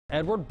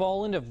Edward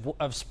Boland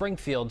of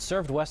Springfield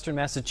served Western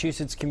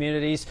Massachusetts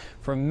communities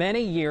for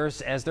many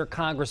years as their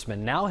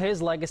congressman. Now his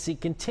legacy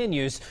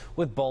continues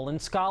with Boland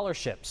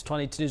Scholarships.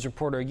 22 News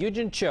reporter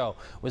Eugene Cho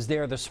was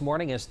there this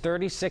morning as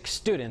 36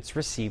 students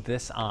received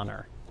this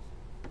honor.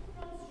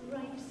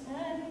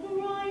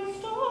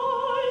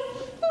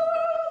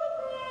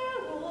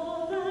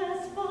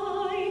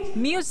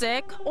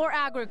 Music or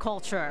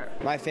agriculture?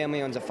 My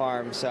family owns a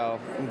farm, so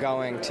I'm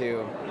going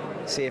to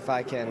see if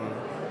I can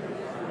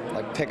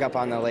pick up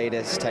on the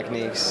latest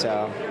techniques.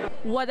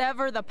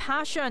 Whatever the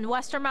passion,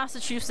 Western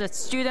Massachusetts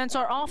students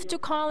are off to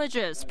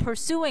colleges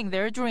pursuing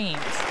their dreams.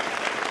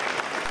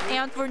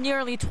 And for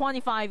nearly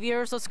 25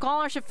 years, a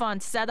scholarship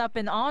fund set up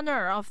in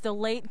honor of the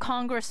late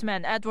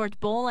Congressman Edward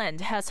Boland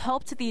has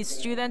helped these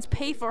students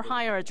pay for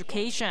higher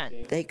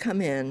education. They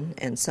come in,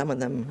 and some of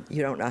them,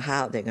 you don't know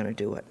how they're going to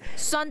do it.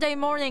 Sunday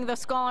morning, the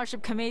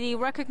scholarship committee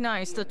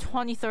recognized the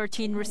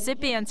 2013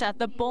 recipients at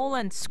the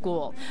Boland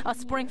School, a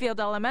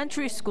Springfield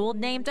elementary school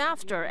named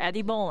after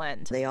Eddie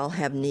Boland. They all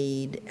have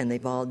need, and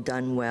they've all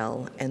done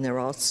well, and they're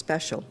all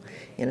special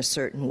in a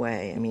certain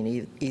way. I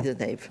mean, either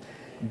they've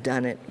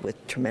done it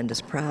with tremendous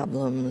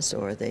problems,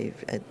 or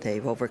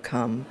they've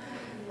overcome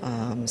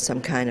some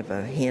kind of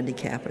a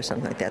handicap or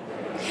something like that.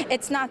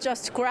 It's not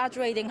just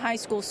graduating high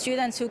school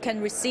students who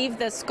can receive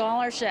this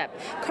scholarship.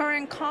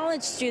 Current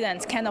college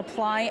students can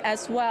apply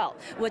as well,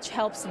 which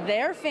helps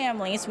their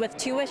families with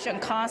tuition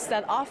costs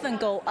that often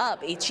go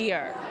up each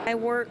year. I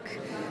work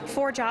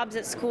 4 jobs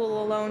at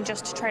school alone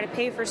just to try to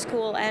pay for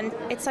school, and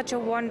it's such a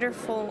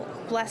wonderful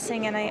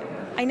blessing, and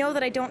I know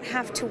that I don't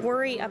have to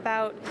worry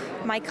about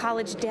my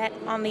college debt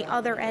on the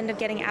other end of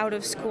getting out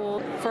of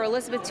school. For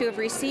Elizabeth to have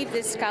received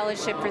this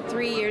scholarship for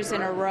 3 years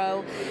in a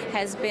row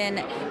has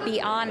been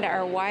beyond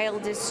our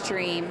wildest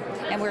dream,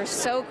 and we're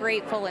so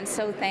grateful and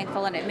so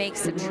thankful, and it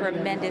makes a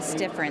tremendous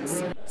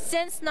difference.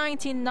 Since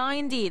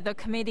 1990, the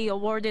committee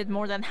awarded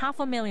more than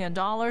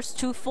 $500,000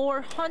 to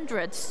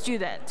 400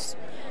 students.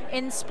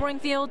 In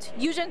Springfield,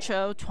 Eugene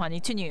Cho,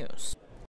 22 News.